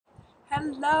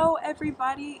Hello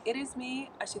everybody, it is me,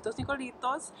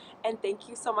 𝐈𝐓'𝐒, and thank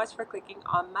you so much for clicking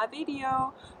on my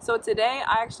video. So today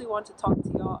I actually want to talk to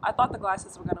y'all. I thought the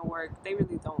glasses were gonna work. They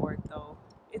really don't work though.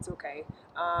 It's okay.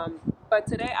 But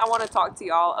today I want to talk to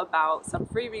y'all about some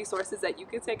free resources that you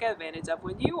can take advantage of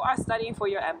when you are studying for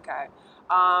your MCAT.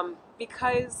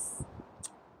 Because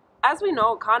as we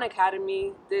know, Khan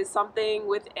Academy did something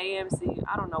with AMC.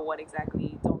 I don't know what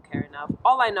exactly, don't care enough.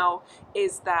 All I know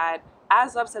is that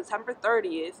as of September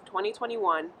 30th,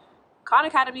 2021, Khan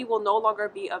Academy will no longer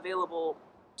be available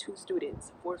to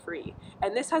students for free.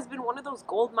 And this has been one of those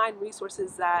goldmine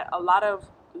resources that a lot of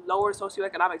lower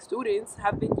socioeconomic students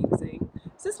have been using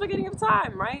since the beginning of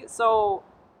time, right? So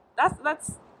that's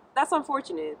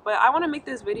unfortunate, but I want to make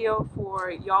this video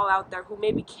for y'all out there who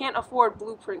maybe can't afford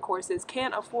blueprint courses,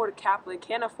 can't afford Kaplan,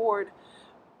 can't afford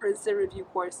Princeton review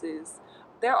courses.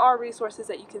 There are resources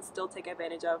that you can still take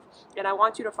advantage of, and I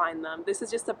want you to find them. This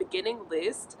is just a beginning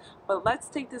list, but let's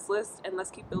take this list and let's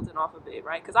keep building off of it,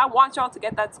 right? Because I want y'all to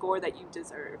get that score that you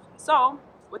deserve. So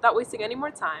without wasting any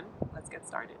more time, let's get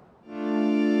started.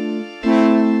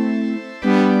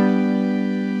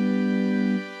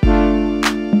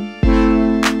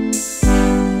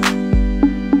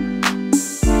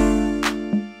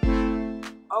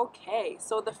 Okay,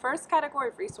 so the first category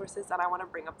of resources that I want to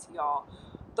bring up to y'all,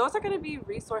 those are going to be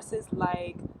resources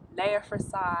like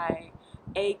𝐈𝐓'𝐒,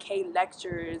 AK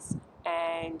lectures,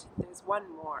 and there's one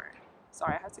more.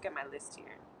 Sorry, I have to get my list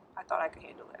here. I thought I could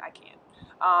handle it. I can't.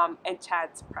 And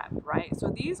Chad's prep, right?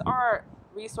 So these are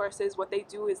resources. What they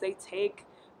do is they take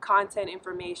content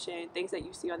information, things that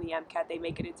you see on the MCAT, they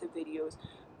make it into videos.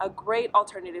 A great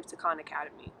alternative to Khan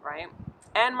Academy, right?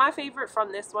 And my favorite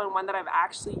from this one that I've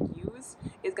actually used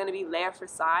is going to be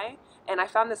𝐈𝐓'𝐒, and I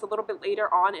found this a little bit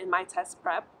later on in my test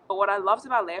prep. But what I loved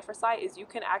about 𝐈𝐓'𝐒 is you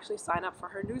can actually sign up for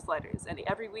her newsletters, and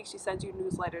every week she sends you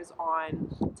newsletters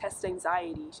on test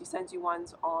anxiety. She sends you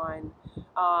ones on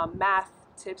math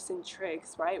tips and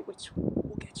tricks, right, which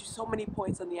will get you so many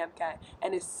points on the MCAT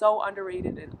and is so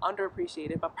underrated and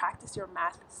underappreciated. But practice your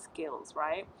math skills,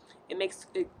 right?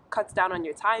 It cuts down on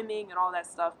your timing and all that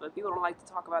stuff, but people don't like to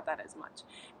talk about that as much.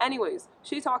 Anyways,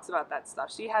 she talks about that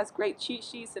stuff. She has great cheat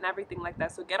sheets and everything like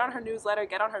that. So get on her newsletter,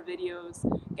 get on her videos,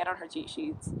 get on her cheat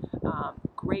sheets.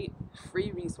 Great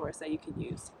free resource that you can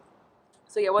use.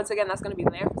 So yeah, once again, that's going to be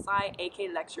𝐈𝐓'𝐒,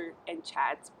 AK lecture, and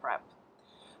Chad's prep.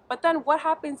 But then what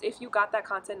happens if you got that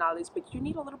content knowledge, but you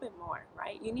need a little bit more,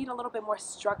 right? You need a little bit more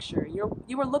structure.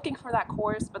 You were looking for that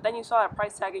course, but then you saw that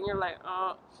price tag and you're like,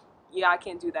 yeah, I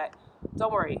can't do that.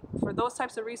 Don't worry. For those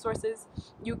types of resources,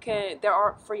 there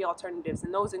are free alternatives,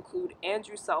 and those include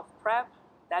Andrew Self Prep.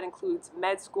 That includes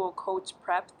Med School Coach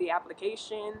Prep, the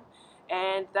application,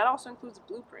 and that also includes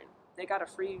Blueprint. They got a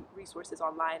free resources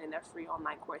online in their free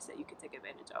online course that you can take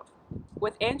advantage of.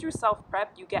 With Andrew Self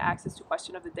Prep, you get access to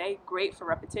question of the day. Great for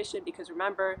repetition because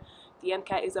remember, the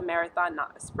MCAT is a marathon,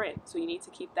 not a sprint. So you need to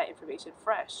keep that information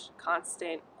fresh.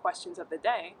 Constant questions of the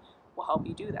day will help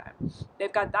you do that.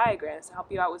 They've got diagrams to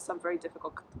help you out with some very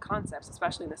difficult concepts,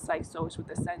 especially in the psych-soc with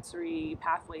the sensory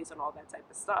pathways and all that type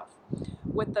of stuff.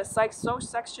 With the psych-soc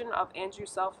section of Andrew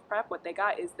Self Prep, what they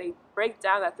got is they break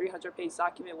down that 300-page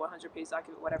document, 100-page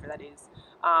document, whatever that is,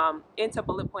 into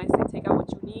bullet points. They take out what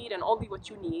you need and only what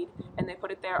you need, and they put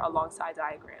it there alongside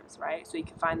diagrams, right? So you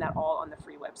can find that all on the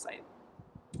free website.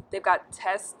 They've got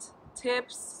test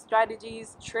tips,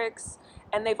 strategies, tricks,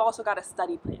 and they've also got a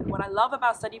study plan. What I love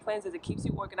about study plans is it keeps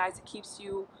you organized, it keeps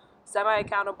you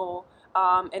semi-accountable,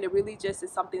 and it really just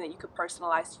is something that you could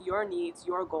personalize to your needs,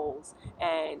 your goals,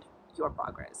 and your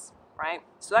progress, right?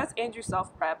 So that's Andrew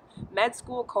Self Prep. Med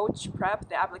School Coach Prep,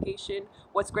 the application.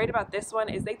 What's great about this one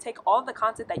is they take all of the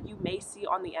content that you may see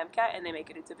on the MCAT and they make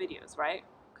it into videos, right?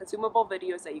 Consumable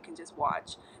videos that you can just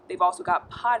watch. They've also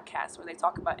got podcasts where they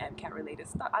talk about MCAT related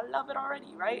stuff. I love it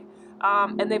already, right?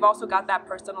 And they've also got that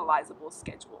personalizable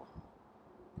schedule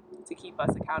to keep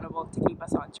us accountable, to keep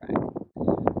us on track.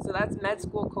 So that's Med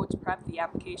School Coach Prep, the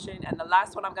application. And the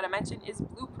last one I'm going to mention is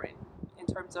Blueprint in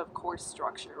terms of course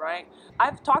structure, right?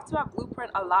 I've talked about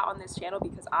Blueprint a lot on this channel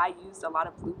because I used a lot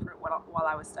of Blueprint while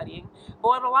I was studying. But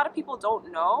what a lot of people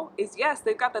don't know is, yes,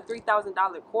 they've got the $3,000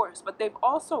 course, but they've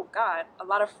also got a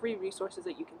lot of free resources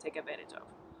that you can take advantage of.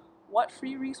 What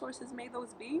free resources may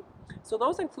those be? So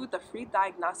those include the free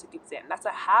diagnostic exam. That's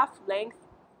a half-length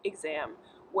exam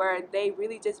where they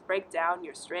really just break down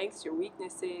your strengths, your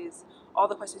weaknesses, all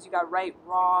the questions you got right,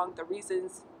 wrong, the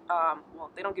reasons. Well,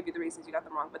 they don't give you the reasons you got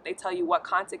them wrong, but they tell you what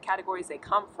content categories they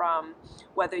come from,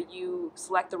 whether you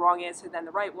select the wrong answer than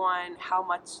the right one, how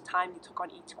much time you took on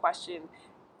each question.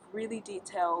 Really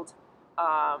detailed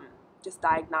just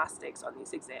diagnostics on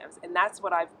these exams. And that's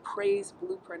what I've praised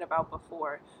Blueprint about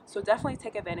before. So definitely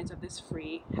take advantage of this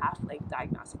free half-length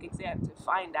diagnostic exam to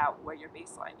find out where your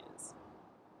baseline is.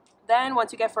 Then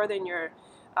once you get further in your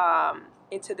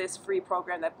into this free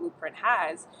program that Blueprint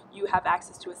has, you have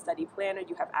access to a study planner,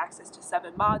 you have access to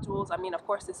 7 modules. I mean, of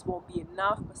course, this won't be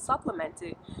enough, but supplement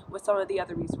it with some of the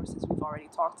other resources we've already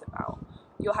talked about.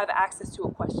 You'll have access to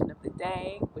a question of the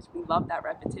day, which we love that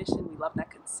repetition, we love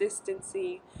that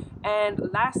consistency. And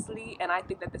lastly, and I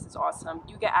think that this is awesome,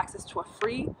 you get access to a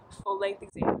free full-length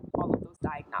exam, all of those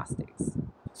diagnostics.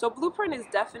 So Blueprint is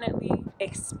definitely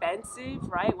expensive,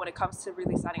 right, when it comes to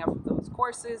really signing up for those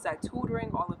courses, that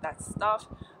tutoring, all of that stuff.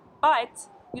 But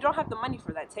you don't have the money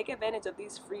for that. Take advantage of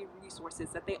these free resources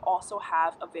that they also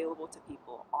have available to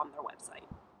people on their website.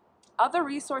 Other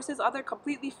resources, other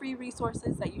completely free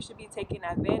resources that you should be taking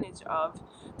advantage of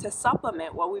to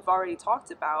supplement what we've already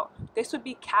talked about, this would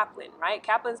be Kaplan, right?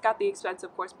 Kaplan's got the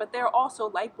expensive course, but they're also,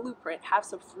 like Blueprint, have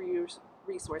some free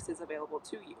resources available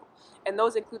to you. And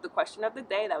those include the question of the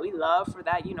day that we love for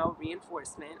that, you know,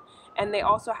 reinforcement. And they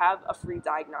also have a free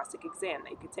diagnostic exam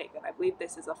that you can take. And I believe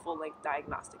this is a full-length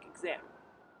diagnostic exam.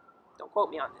 Don't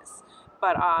quote me on this.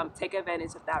 But take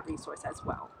advantage of that resource as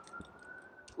well.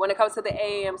 When it comes to the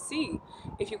AAMC,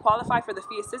 if you qualify for the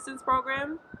fee assistance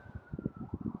program,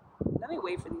 let me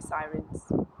wait for these sirens.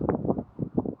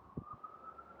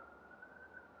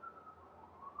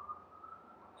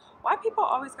 Why people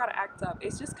always gotta act up?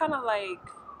 It's just kind of like,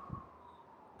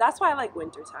 that's why I like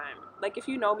winter time. Like, if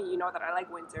you know me, you know that I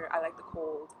like winter, I like the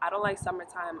cold. I don't like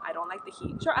summertime, I don't like the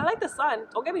heat. Sure, I like the sun,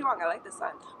 don't get me wrong, I like the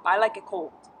sun, but I like it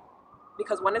cold.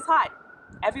 Because when it's hot,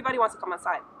 everybody wants to come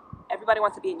outside. Everybody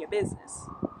wants to be in your business.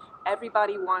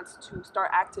 Everybody wants to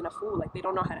start acting a fool, like they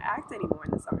don't know how to act anymore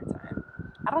in the summertime.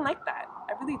 I don't like that,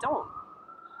 I really don't.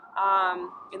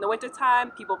 In the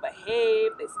wintertime, people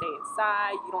behave, they stay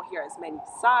inside, you don't hear as many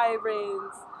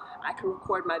sirens, I can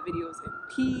record my videos in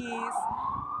peace,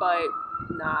 but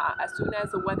nah, as soon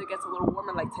as the weather gets a little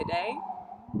warmer like today,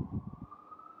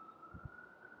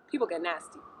 people get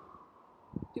nasty,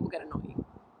 people get annoying,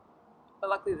 but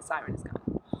luckily the siren is gone.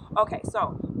 Okay,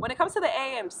 so when it comes to the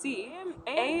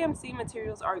AAMC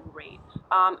materials are great.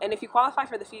 And if you qualify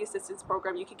for the fee assistance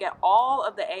program, you can get all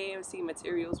of the AAMC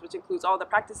materials, which includes all the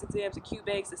practice exams, the Q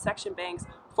banks, the section banks,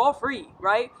 for free,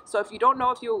 right? So if you don't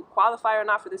know if you qualify or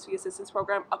not for this fee assistance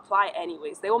program, apply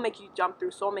anyways. They will make you jump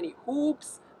through so many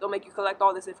hoops. They'll make you collect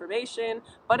all this information,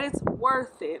 but it's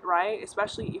worth it, right?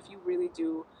 Especially if you really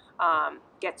do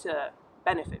get to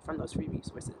benefit from those free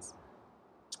resources.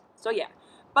 So yeah.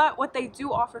 But what they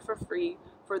do offer for free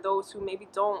for those who maybe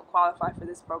don't qualify for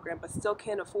this program but still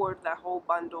can't afford that whole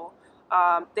bundle,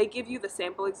 they give you the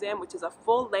sample exam, which is a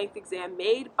full-length exam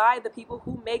made by the people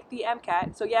who make the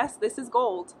MCAT. So yes, this is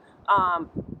gold.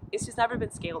 It's just never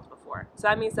been scaled before. So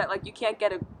that means that, like, you can't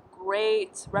get a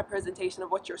great representation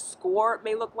of what your score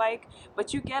may look like,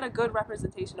 but you get a good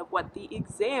representation of what the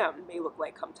exam may look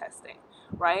like come testing,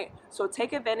 right? So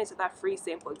take advantage of that free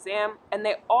sample exam. And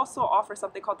they also offer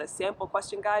something called the sample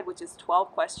question guide, which is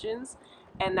 12 questions,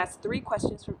 and that's 3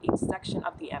 questions from each section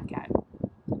of the MCAT.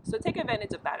 So take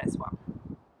advantage of that as well.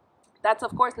 That's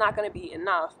of course not going to be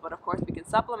enough, but of course we can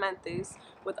supplement this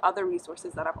with other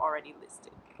resources that I've already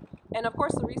listed. And of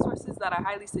course, the resources that I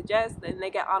highly suggest, and they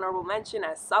get honorable mention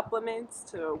as supplements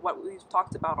to what we've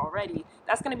talked about already,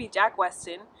 that's going to be Jack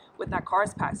Weston with that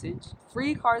CARS passage,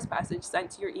 free CARS passage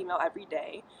sent to your email every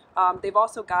day. They've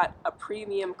also got a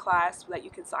premium class that you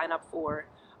can sign up for.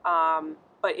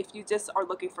 But if you just are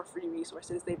looking for free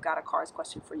resources, they've got a CARS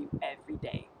question for you every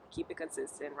day. Keep it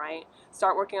consistent, right?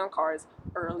 Start working on CARS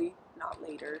early, not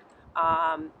later.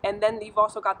 And then you've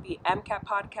also got the MCAT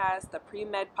podcast, the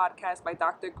Pre-Med podcast by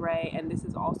Dr. Gray, and this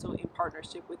is also in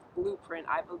partnership with Blueprint,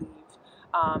 I believe.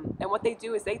 And what they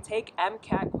do is they take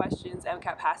MCAT questions,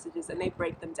 MCAT passages, and they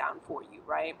break them down for you,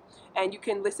 right? And you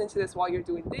can listen to this while you're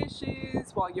doing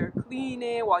dishes, while you're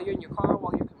cleaning, while you're in your car,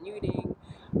 while you're commuting.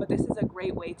 But this is a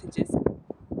great way to just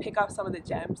pick up some of the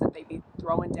gems that they be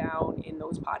throwing down in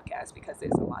those podcasts, because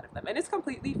there's a lot of them. And it's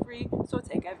completely free, so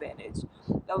take advantage.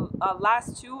 The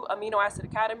last 2, Amino Acid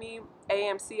Academy,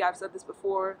 AMC, I've said this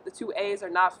before, the 2 A's are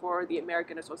not for the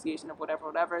American Association of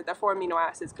whatever. They're for amino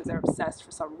acids because they're obsessed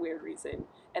for some weird reason,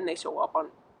 and they show up on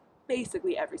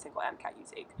basically every single MCAT you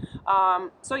take.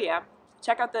 So yeah,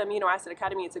 check out the Amino Acid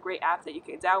Academy. It's a great app that you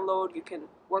can download. You can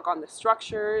work on the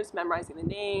structures, memorizing the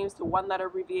names, the 1-letter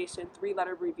abbreviation,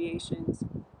 3-letter abbreviations,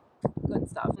 good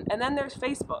stuff. And then there's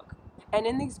Facebook. And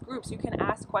in these groups, you can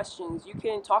ask questions, you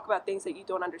can talk about things that you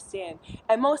don't understand,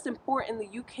 and most importantly,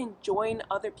 you can join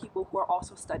other people who are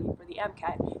also studying for the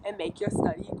MCAT and make your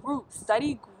study groups.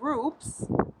 Study groups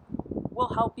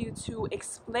will help you to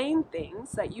explain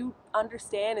things that you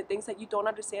understand and things that you don't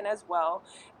understand as well,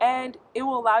 and it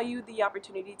will allow you the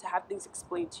opportunity to have things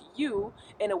explained to you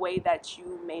in a way that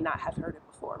you may not have heard it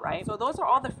before, right? So those are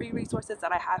all the free resources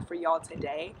that I have for y'all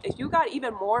today. If you got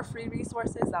even more free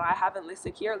resources that I haven't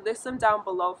listed here, list them down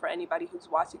below for anybody who's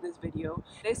watching this video.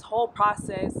 This whole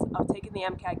process of taking the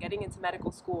MCAT, getting into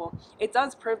medical school, it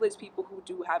does privilege people who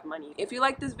do have money. If you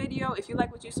like this video, if you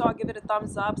like what you saw, give it a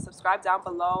thumbs up, subscribe down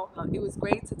below. It was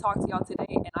great to talk to y'all today,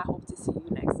 and I hope to see you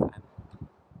next time.